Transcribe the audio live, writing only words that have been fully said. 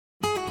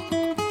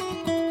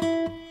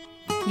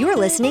You're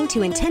listening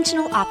to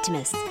Intentional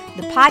Optimists,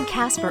 the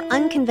podcast for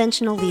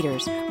unconventional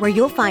leaders, where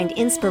you'll find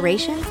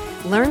inspiration,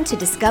 learn to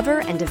discover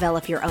and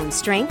develop your own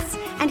strengths,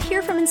 and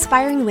hear from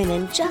inspiring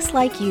women just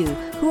like you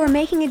who are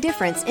making a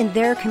difference in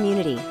their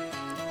community.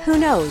 Who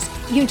knows,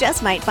 you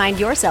just might find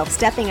yourself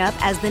stepping up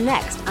as the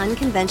next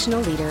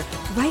unconventional leader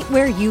right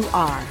where you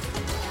are.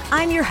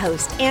 I'm your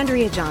host,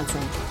 Andrea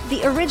Johnson,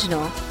 the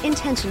original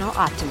Intentional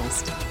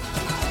Optimist.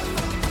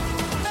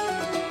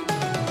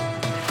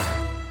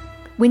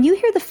 When you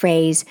hear the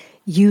phrase,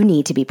 "you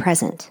need to be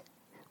present,"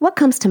 what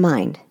comes to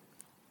mind?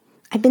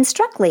 I've been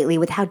struck lately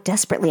with how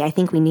desperately I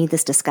think we need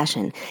this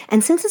discussion,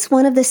 and since it's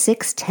one of the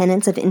 6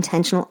 tenets of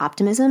intentional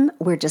optimism,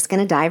 we're just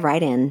going to dive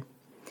right in.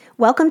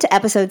 Welcome to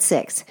episode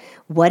 6,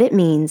 What It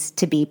Means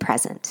to Be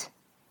Present.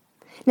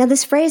 Now,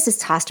 this phrase is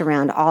tossed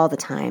around all the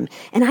time,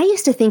 and I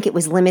used to think it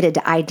was limited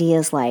to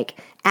ideas like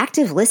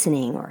active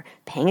listening or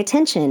paying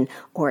attention,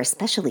 or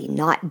especially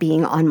not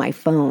being on my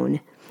phone,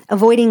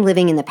 avoiding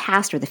living in the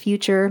past or the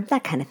future,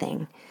 that kind of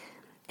thing.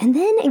 And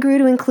then it grew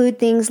to include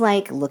things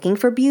like looking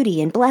for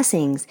beauty and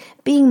blessings,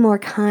 being more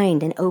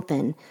kind and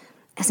open.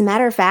 As a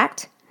matter of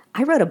fact,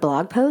 I wrote a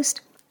blog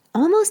post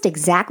almost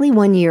exactly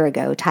 1 year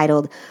ago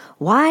titled,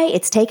 "Why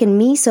It's Taken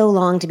Me So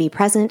Long to Be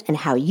Present and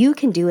How You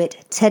Can Do It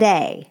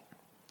Today."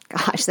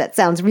 Gosh, that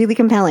sounds really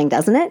compelling,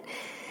 doesn't it?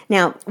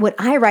 Now, would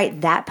I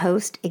write that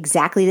post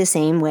exactly the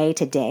same way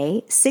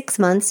today, 6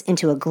 months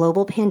into a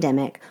global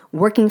pandemic,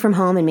 working from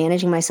home and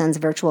managing my son's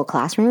virtual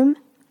classroom?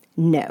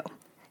 No,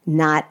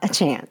 not a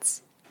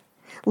chance.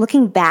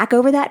 Looking back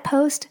over that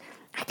post,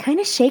 I kind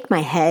of shake my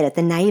head at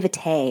the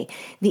naivete,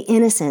 the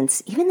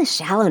innocence, even the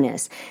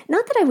shallowness.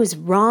 Not that I was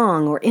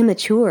wrong or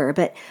immature,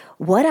 but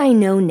what I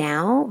know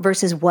now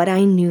versus what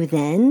I knew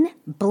then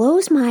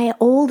blows my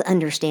old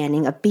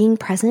understanding of being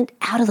present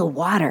out of the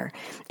water.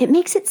 It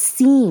makes it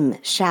seem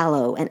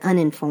shallow and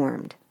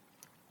uninformed.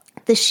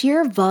 The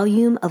sheer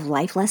volume of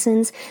life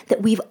lessons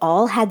that we've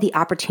all had the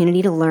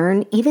opportunity to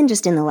learn, even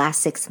just in the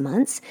last 6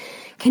 months,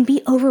 can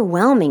be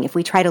overwhelming if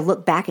we try to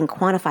look back and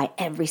quantify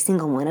every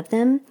single one of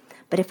them.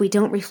 But if we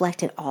don't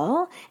reflect at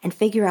all and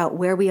figure out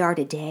where we are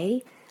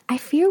today, I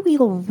fear we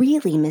will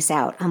really miss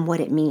out on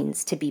what it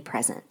means to be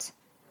present.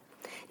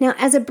 Now,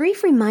 as a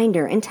brief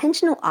reminder,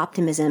 intentional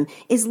optimism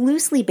is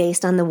loosely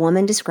based on the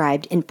woman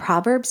described in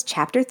Proverbs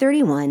chapter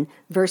 31,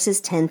 verses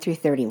 10 through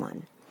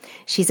 31.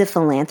 She's a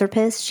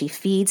philanthropist. She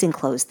feeds and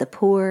clothes the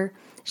poor.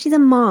 She's a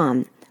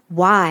mom,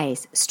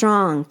 wise,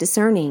 strong,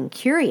 discerning,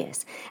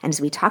 curious. And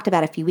as we talked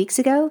about a few weeks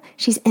ago,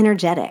 she's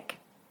energetic.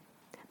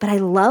 But I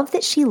love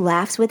that she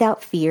laughs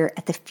without fear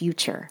at the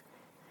future.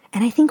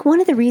 And I think one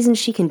of the reasons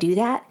she can do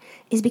that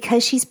is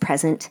because she's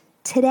present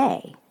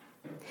today.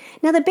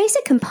 Now, the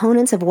basic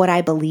components of what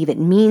I believe it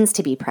means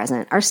to be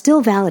present are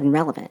still valid and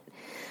relevant.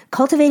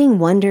 Cultivating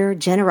wonder,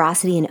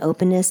 generosity, and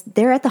openness,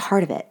 they're at the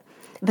heart of it.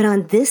 But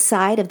on this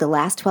side of the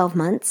last 12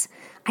 months,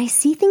 I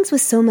see things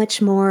with so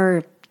much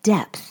more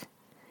depth.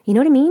 You know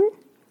what I mean?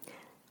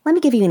 Let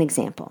me give you an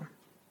example.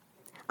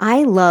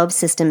 I love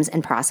systems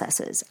and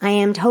processes. I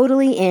am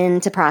totally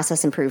into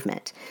process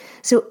improvement.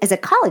 So as a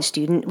college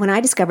student, when I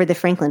discovered the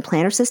Franklin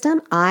Planner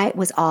system, I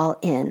was all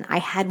in. I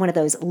had one of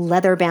those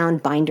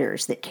leather-bound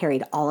binders that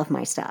carried all of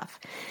my stuff.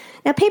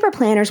 Now, paper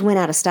planners went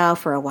out of style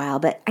for a while,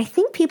 but I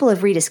think people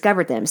have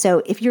rediscovered them.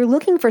 So if you're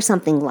looking for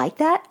something like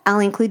that, I'll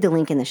include the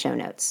link in the show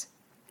notes.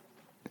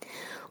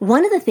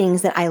 One of the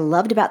things that I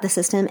loved about the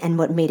system and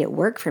what made it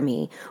work for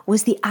me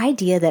was the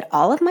idea that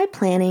all of my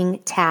planning,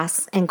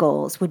 tasks, and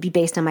goals would be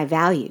based on my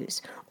values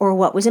or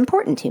what was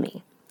important to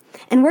me.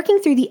 And working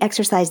through the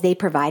exercise they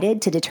provided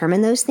to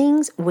determine those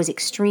things was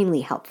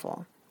extremely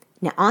helpful.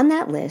 Now, on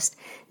that list,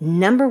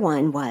 number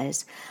 1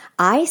 was,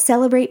 I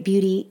celebrate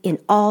beauty in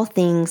all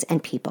things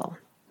and people.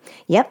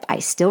 Yep, I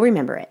still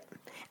remember it.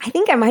 I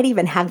think I might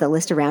even have the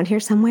list around here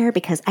somewhere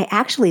because I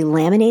actually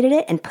laminated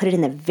it and put it in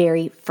the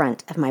very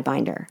front of my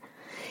binder.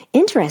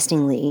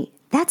 Interestingly,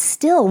 that's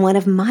still one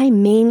of my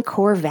main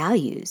core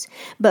values.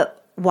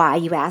 But why,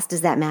 you ask,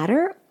 does that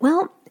matter?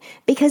 Well,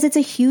 because it's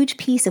a huge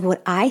piece of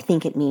what I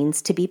think it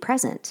means to be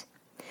present.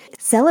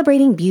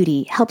 Celebrating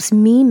beauty helps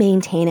me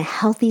maintain a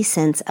healthy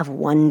sense of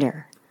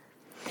wonder.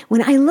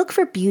 When I look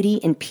for beauty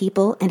in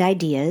people and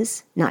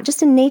ideas, not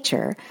just in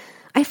nature,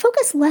 I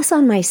focus less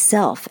on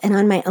myself and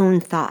on my own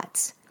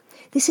thoughts.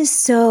 This is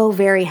so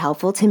very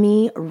helpful to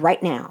me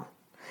right now.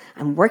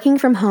 I'm working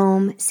from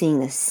home, seeing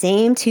the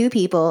same 2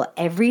 people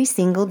every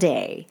single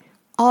day,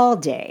 all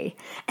day,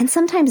 and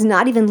sometimes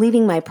not even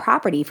leaving my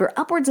property for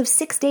upwards of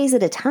 6 days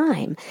at a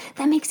time.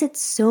 That makes it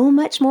so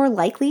much more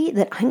likely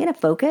that I'm going to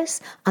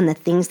focus on the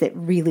things that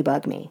really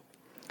bug me.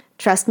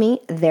 Trust me,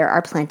 there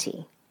are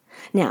plenty.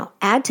 Now,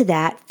 add to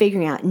that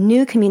figuring out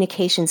new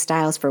communication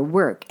styles for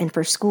work and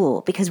for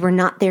school because we're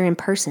not there in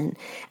person,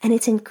 and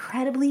it's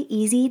incredibly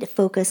easy to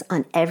focus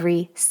on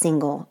every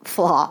single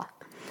flaw.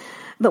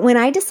 But when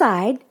I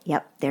decide,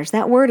 yep, there's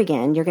that word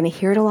again, you're going to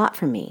hear it a lot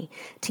from me,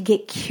 to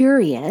get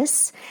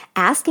curious,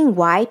 asking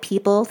why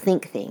people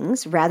think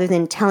things rather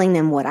than telling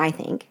them what I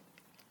think,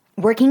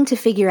 working to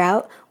figure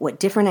out what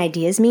different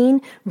ideas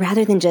mean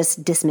rather than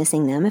just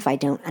dismissing them if I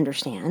don't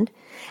understand,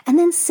 and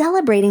then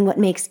celebrating what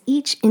makes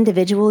each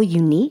individual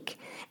unique,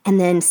 and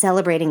then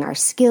celebrating our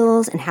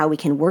skills and how we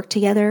can work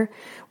together,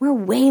 we're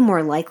way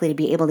more likely to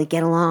be able to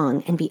get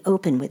along and be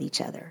open with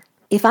each other.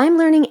 If I'm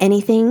learning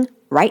anything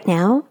right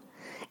now,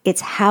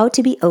 it's how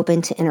to be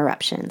open to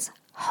interruptions.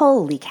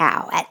 Holy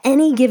cow, at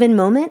any given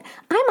moment,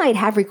 I might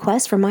have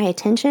requests for my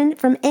attention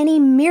from any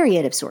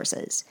myriad of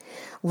sources.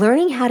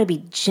 Learning how to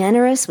be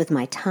generous with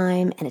my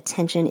time and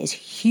attention is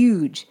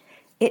huge.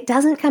 It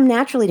doesn't come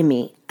naturally to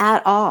me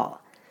at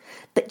all.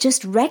 But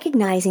just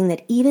recognizing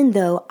that even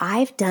though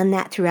I've done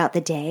that throughout the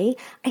day,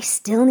 I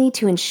still need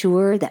to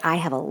ensure that I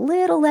have a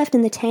little left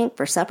in the tank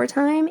for supper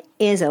time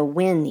is a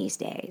win these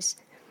days.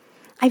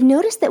 I've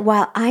noticed that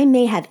while I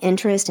may have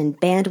interest and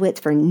bandwidth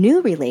for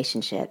new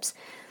relationships,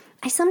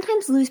 I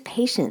sometimes lose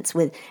patience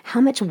with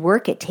how much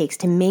work it takes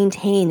to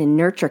maintain and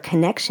nurture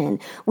connection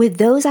with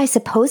those I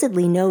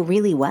supposedly know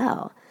really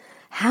well.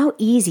 How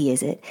easy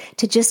is it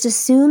to just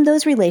assume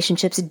those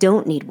relationships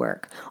don't need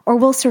work or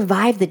will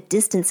survive the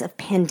distance of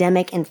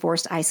pandemic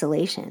enforced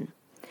isolation?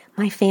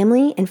 My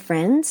family and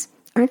friends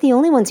aren't the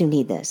only ones who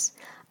need this.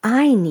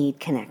 I need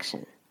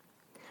connection.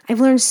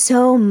 I've learned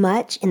so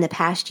much in the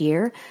past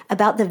year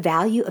about the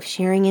value of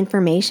sharing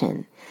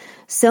information.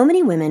 So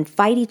many women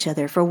fight each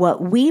other for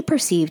what we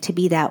perceive to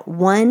be that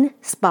one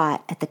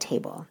spot at the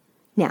table.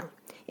 Now,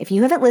 if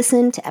you haven't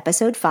listened to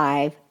episode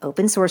 5,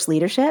 Open Source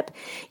Leadership,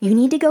 you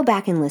need to go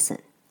back and listen.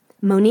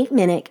 Monique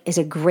Minnick is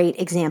a great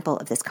example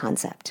of this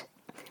concept.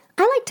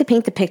 I like to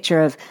paint the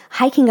picture of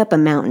hiking up a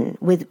mountain.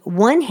 With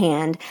one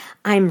hand,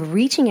 I'm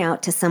reaching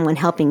out to someone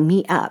helping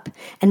me up,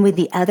 and with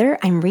the other,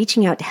 I'm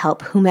reaching out to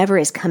help whomever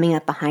is coming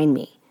up behind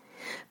me.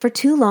 For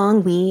too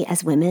long, we,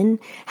 as women,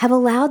 have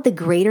allowed the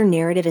greater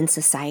narrative in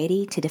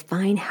society to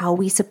define how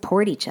we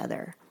support each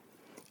other.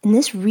 And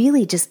this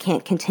really just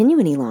can't continue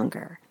any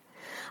longer.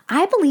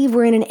 I believe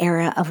we're in an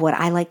era of what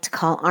I like to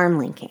call arm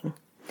linking.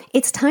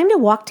 It's time to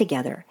walk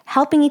together,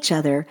 helping each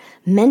other,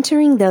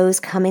 mentoring those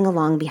coming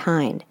along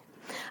behind.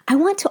 I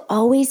want to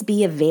always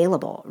be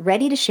available,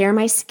 ready to share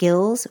my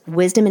skills,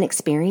 wisdom, and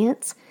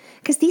experience,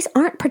 because these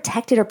aren't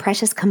protected or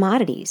precious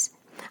commodities.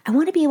 I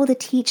want to be able to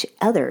teach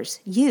others,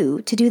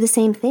 you, to do the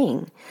same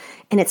thing.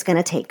 And it's going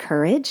to take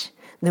courage,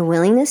 the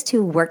willingness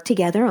to work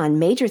together on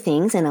major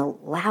things and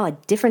allow a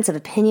difference of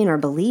opinion or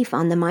belief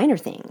on the minor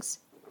things.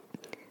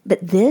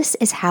 But this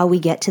is how we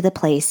get to the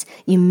place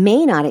you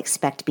may not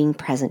expect being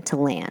present to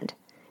land.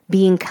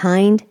 Being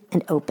kind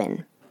and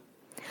open.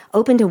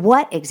 Open to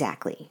what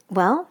exactly?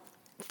 Well,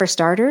 for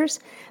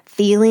starters,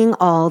 feeling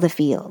all the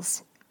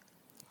feels.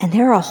 And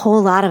there are a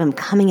whole lot of them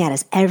coming at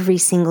us every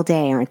single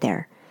day, aren't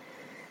there?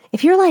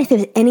 If your life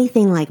is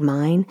anything like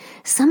mine,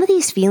 some of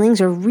these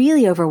feelings are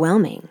really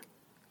overwhelming.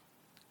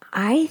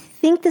 I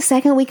think the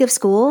second week of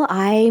school,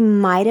 I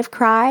might have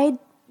cried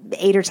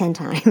 8 or 10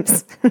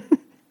 times.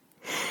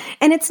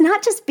 And it's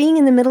not just being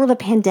in the middle of a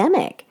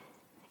pandemic.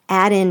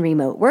 Add in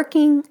remote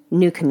working,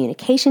 new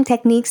communication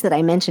techniques that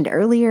I mentioned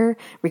earlier,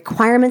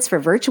 requirements for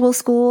virtual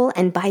school,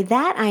 and by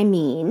that I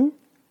mean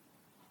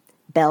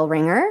bell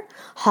ringer,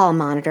 hall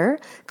monitor,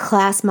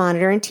 class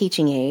monitor and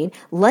teaching aide,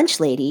 lunch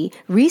lady,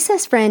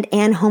 recess friend,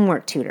 and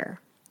homework tutor.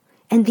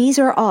 And these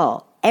are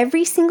all,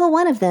 every single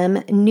one of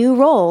them, new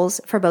roles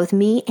for both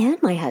me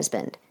and my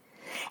husband.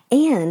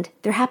 And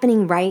they're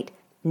happening right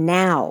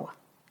now.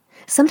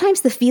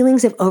 Sometimes the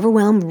feelings of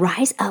overwhelm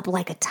rise up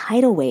like a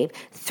tidal wave,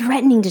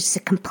 threatening to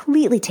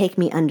completely take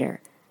me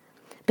under.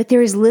 But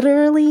there is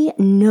literally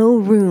no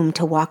room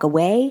to walk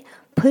away,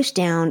 push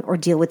down, or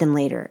deal with them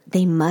later.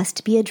 They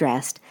must be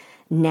addressed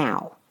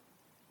now.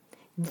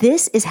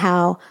 This is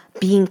how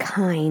being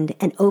kind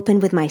and open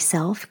with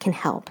myself can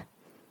help.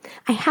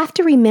 I have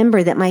to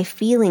remember that my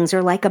feelings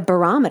are like a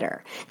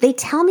barometer. They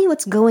tell me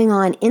what's going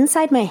on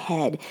inside my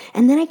head,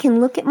 and then I can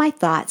look at my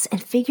thoughts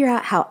and figure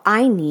out how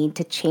I need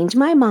to change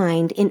my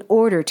mind in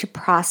order to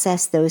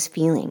process those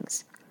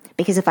feelings.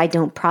 Because if I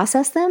don't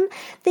process them,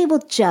 they will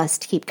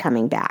just keep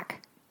coming back.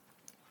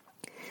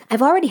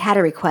 I've already had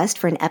a request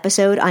for an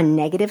episode on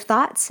negative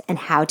thoughts and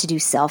how to do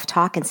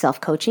self-talk and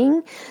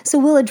self-coaching, so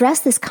we'll address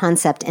this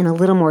concept in a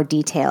little more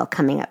detail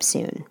coming up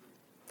soon.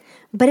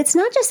 But it's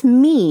not just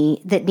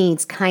me that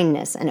needs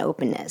kindness and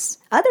openness.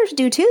 Others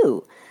do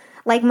too,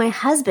 like my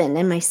husband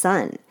and my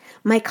son,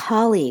 my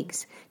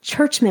colleagues,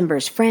 church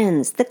members,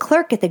 friends, the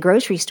clerk at the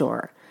grocery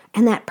store,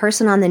 and that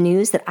person on the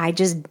news that I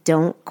just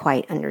don't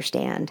quite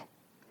understand.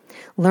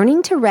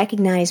 Learning to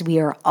recognize we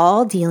are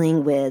all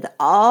dealing with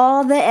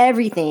all the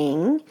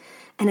everything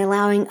and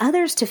allowing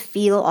others to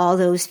feel all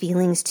those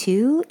feelings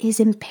too is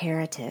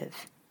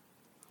imperative.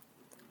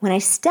 When I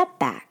step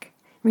back,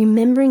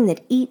 remembering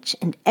that each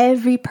and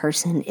every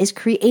person is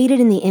created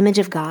in the image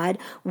of God,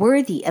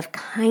 worthy of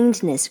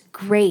kindness,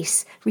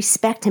 grace,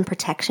 respect, and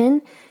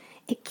protection,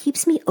 it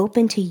keeps me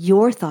open to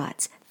your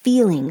thoughts,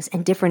 feelings,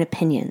 and different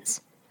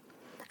opinions.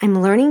 I'm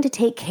learning to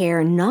take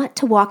care not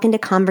to walk into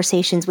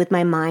conversations with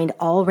my mind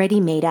already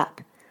made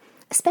up,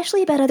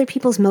 especially about other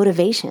people's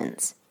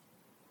motivations.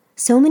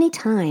 So many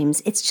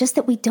times, it's just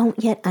that we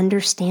don't yet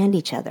understand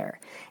each other,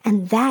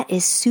 and that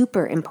is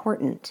super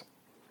important.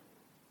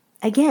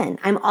 Again,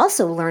 I'm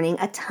also learning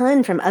a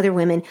ton from other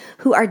women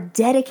who are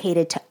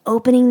dedicated to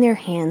opening their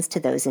hands to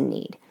those in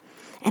need.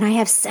 And I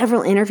have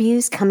several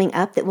interviews coming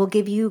up that will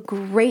give you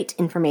great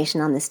information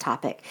on this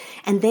topic.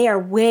 And they are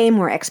way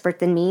more expert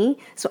than me,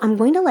 so I'm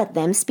going to let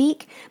them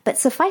speak. But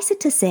suffice it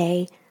to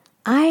say,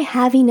 I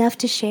have enough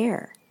to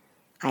share.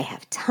 I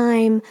have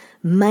time,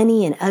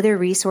 money, and other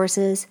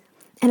resources.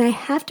 And I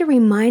have to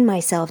remind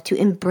myself to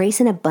embrace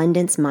an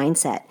abundance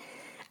mindset.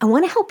 I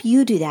want to help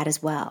you do that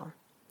as well.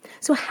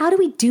 So how do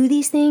we do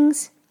these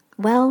things?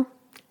 Well,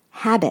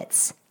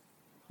 habits.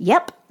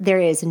 Yep, there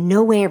is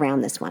no way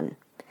around this one.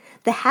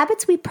 The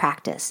habits we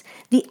practice,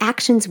 the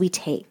actions we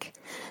take,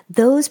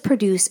 those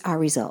produce our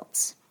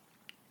results.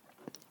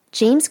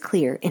 James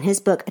Clear, in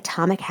his book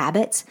Atomic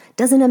Habits,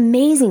 does an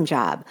amazing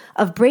job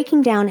of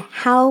breaking down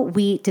how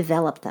we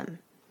develop them.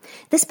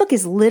 This book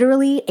is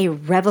literally a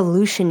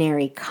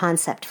revolutionary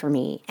concept for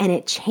me, and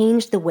it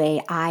changed the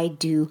way I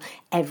do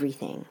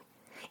everything.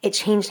 It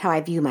changed how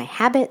I view my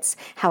habits,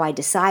 how I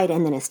decide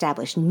and then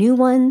establish new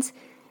ones,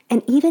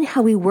 and even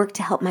how we work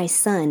to help my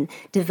son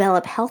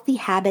develop healthy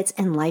habits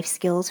and life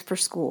skills for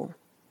school.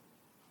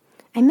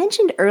 I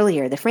mentioned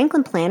earlier the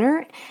Franklin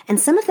Planner, and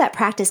some of that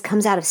practice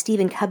comes out of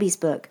Stephen Covey's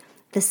book,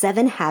 The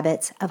 7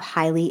 Habits of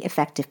Highly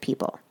Effective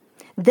People.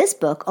 This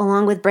book,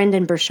 along with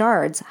Brendan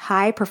Burchard's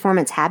High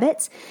Performance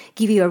Habits,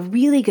 give you a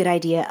really good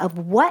idea of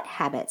what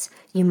habits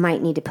you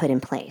might need to put in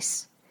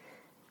place.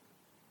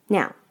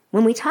 Now,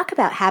 when we talk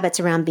about habits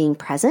around being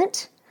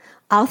present,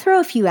 I'll throw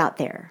a few out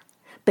there,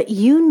 but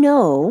you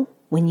know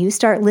when you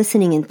start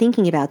listening and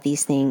thinking about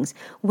these things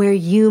where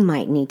you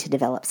might need to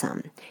develop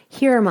some.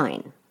 Here are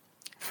mine.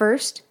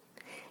 First,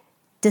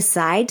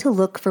 decide to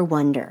look for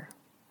wonder,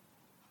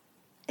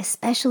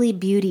 especially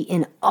beauty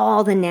in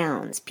all the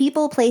nouns,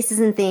 people, places,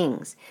 and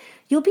things.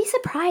 You'll be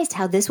surprised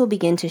how this will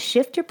begin to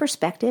shift your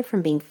perspective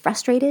from being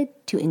frustrated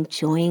to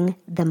enjoying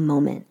the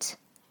moment.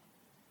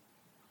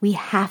 We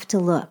have to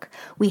look.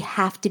 We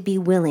have to be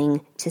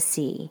willing to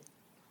see.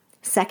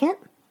 Second,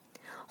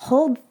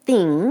 hold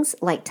things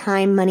like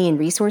time, money, and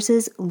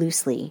resources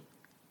loosely.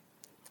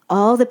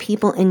 All the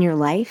people in your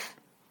life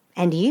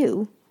and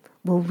you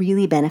will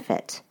really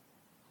benefit.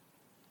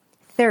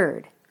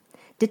 Third,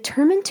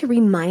 determine to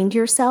remind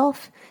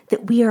yourself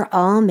that we are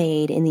all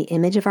made in the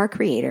image of our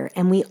Creator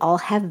and we all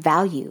have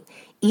value,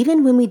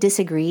 even when we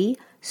disagree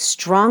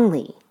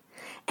strongly,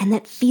 and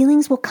that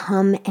feelings will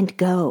come and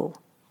go.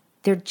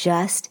 They're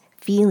just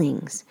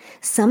feelings.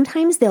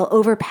 Sometimes they'll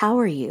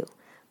overpower you,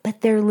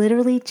 but they're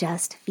literally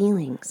just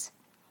feelings.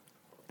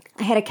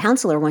 I had a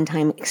counselor one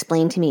time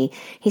explain to me,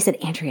 he said,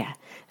 Andrea,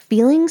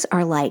 feelings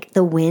are like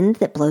the wind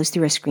that blows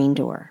through a screen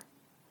door.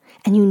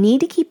 And you need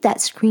to keep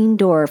that screen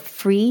door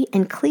free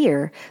and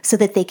clear so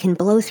that they can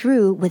blow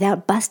through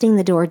without busting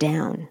the door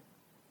down.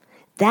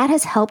 That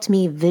has helped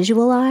me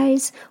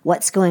visualize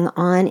what's going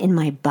on in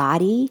my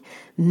body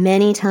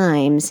many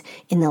times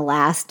in the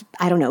last,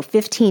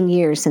 15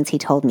 years since he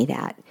told me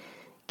that.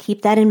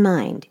 Keep that in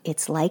mind.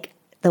 It's like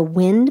the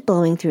wind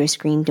blowing through a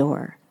screen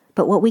door.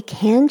 But what we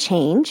can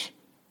change,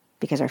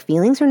 because our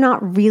feelings are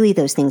not really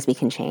those things we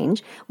can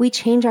change, we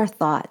change our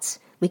thoughts.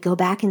 We go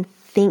back and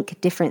think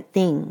different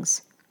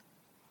things.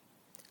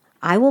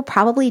 I will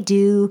probably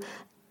do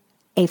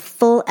a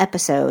full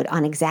episode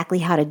on exactly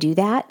how to do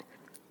that.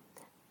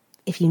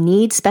 If you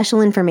need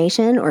special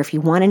information or if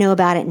you want to know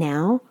about it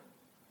now,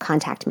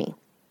 contact me.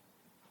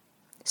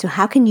 So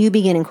how can you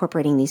begin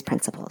incorporating these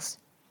principles?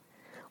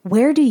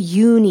 Where do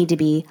you need to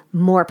be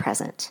more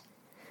present?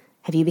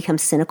 Have you become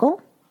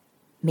cynical?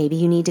 Maybe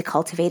you need to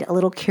cultivate a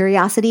little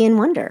curiosity and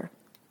wonder.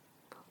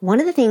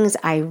 One of the things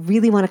I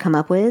really want to come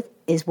up with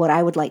is what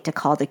I would like to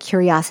call the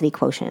curiosity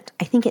quotient.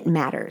 I think it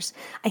matters.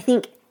 I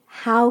think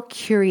how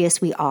curious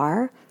we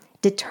are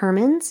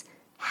determines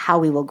how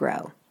we will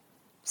grow.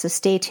 So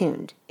stay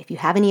tuned. If you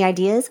have any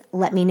ideas,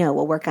 let me know.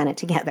 We'll work on it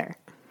together.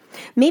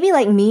 Maybe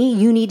like me,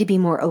 you need to be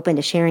more open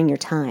to sharing your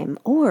time.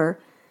 Or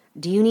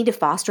do you need to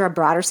foster a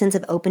broader sense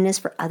of openness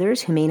for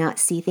others who may not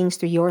see things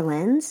through your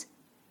lens?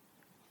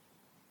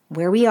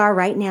 Where we are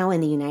right now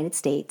in the United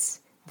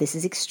States, this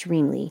is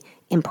extremely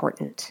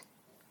important.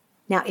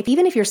 Now,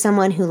 even if you're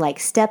someone who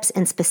likes steps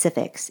and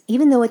specifics,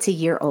 even though it's a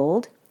year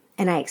old,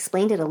 and I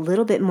explained it a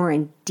little bit more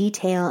in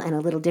detail and a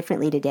little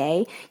differently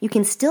today, you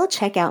can still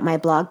check out my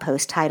blog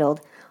post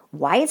titled,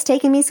 Why It's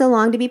Taken Me So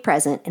Long to Be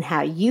Present and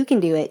How You Can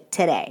Do It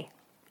Today.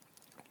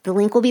 The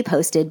link will be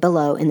posted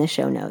below in the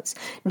show notes.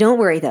 Don't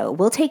worry though,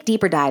 we'll take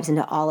deeper dives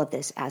into all of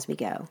this as we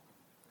go.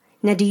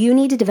 Now, do you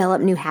need to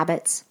develop new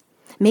habits?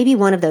 Maybe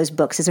one of those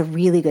books is a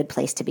really good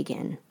place to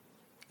begin.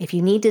 If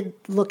you need to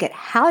look at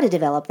how to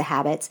develop the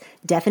habits,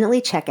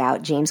 definitely check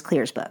out James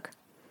Clear's book.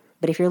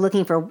 But if you're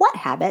looking for what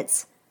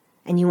habits,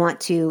 and you want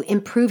to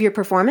improve your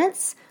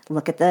performance,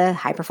 look at the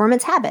High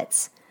Performance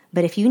Habits.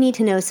 But if you need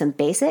to know some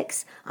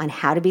basics on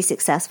how to be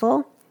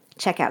successful,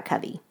 check out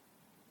Covey.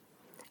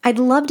 I'd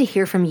love to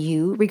hear from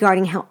you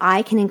regarding how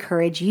I can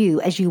encourage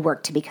you as you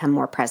work to become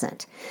more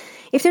present.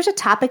 If there's a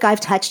topic I've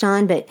touched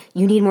on, but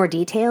you need more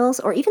details,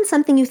 or even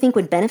something you think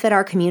would benefit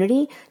our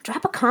community,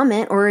 drop a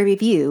comment or a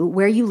review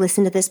where you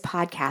listen to this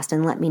podcast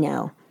and let me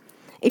know.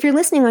 If you're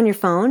listening on your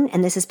phone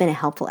and this has been a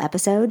helpful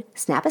episode,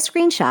 snap a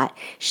screenshot,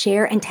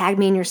 share, and tag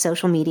me in your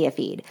social media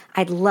feed.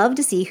 I'd love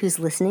to see who's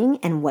listening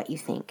and what you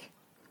think.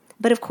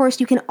 But of course,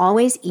 you can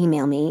always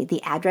email me.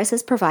 The address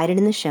is provided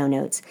in the show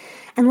notes,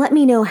 and let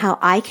me know how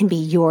I can be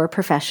your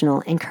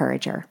professional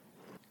encourager.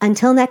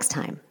 Until next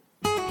time.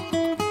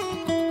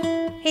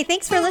 Hey,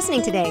 thanks for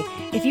listening today.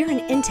 If you're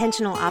an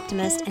intentional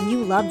optimist and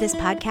you love this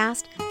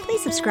podcast,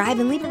 please subscribe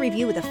and leave a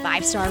review with a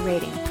 5-star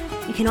rating.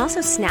 You can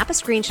also snap a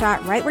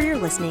screenshot right where you're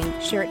listening,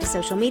 share it to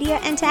social media,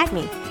 and tag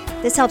me.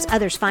 This helps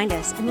others find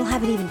us, and we'll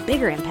have an even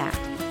bigger impact.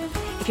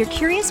 If you're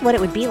curious what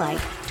it would be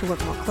like to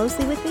work more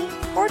closely with me,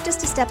 or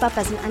just to step up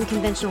as an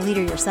unconventional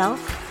leader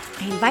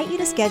yourself, I invite you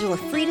to schedule a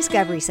free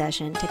discovery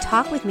session to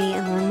talk with me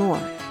and learn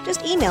more.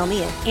 Just email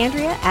me at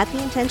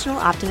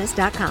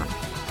andrea@theintentionaloptimist.com.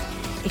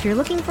 If you're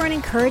looking for an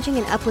encouraging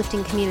and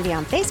uplifting community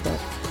on Facebook,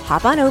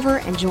 hop on over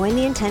and join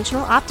the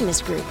Intentional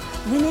Optimist Group,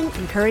 women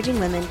encouraging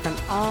women from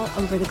all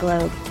over the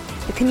globe.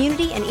 The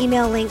community and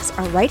email links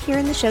are right here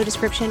in the show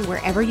description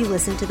wherever you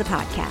listen to the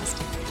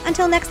podcast.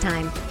 Until next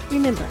time,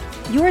 remember,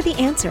 you're the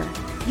answer.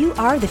 You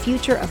are the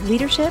future of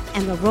leadership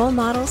and the role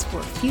models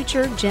for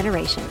future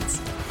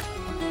generations.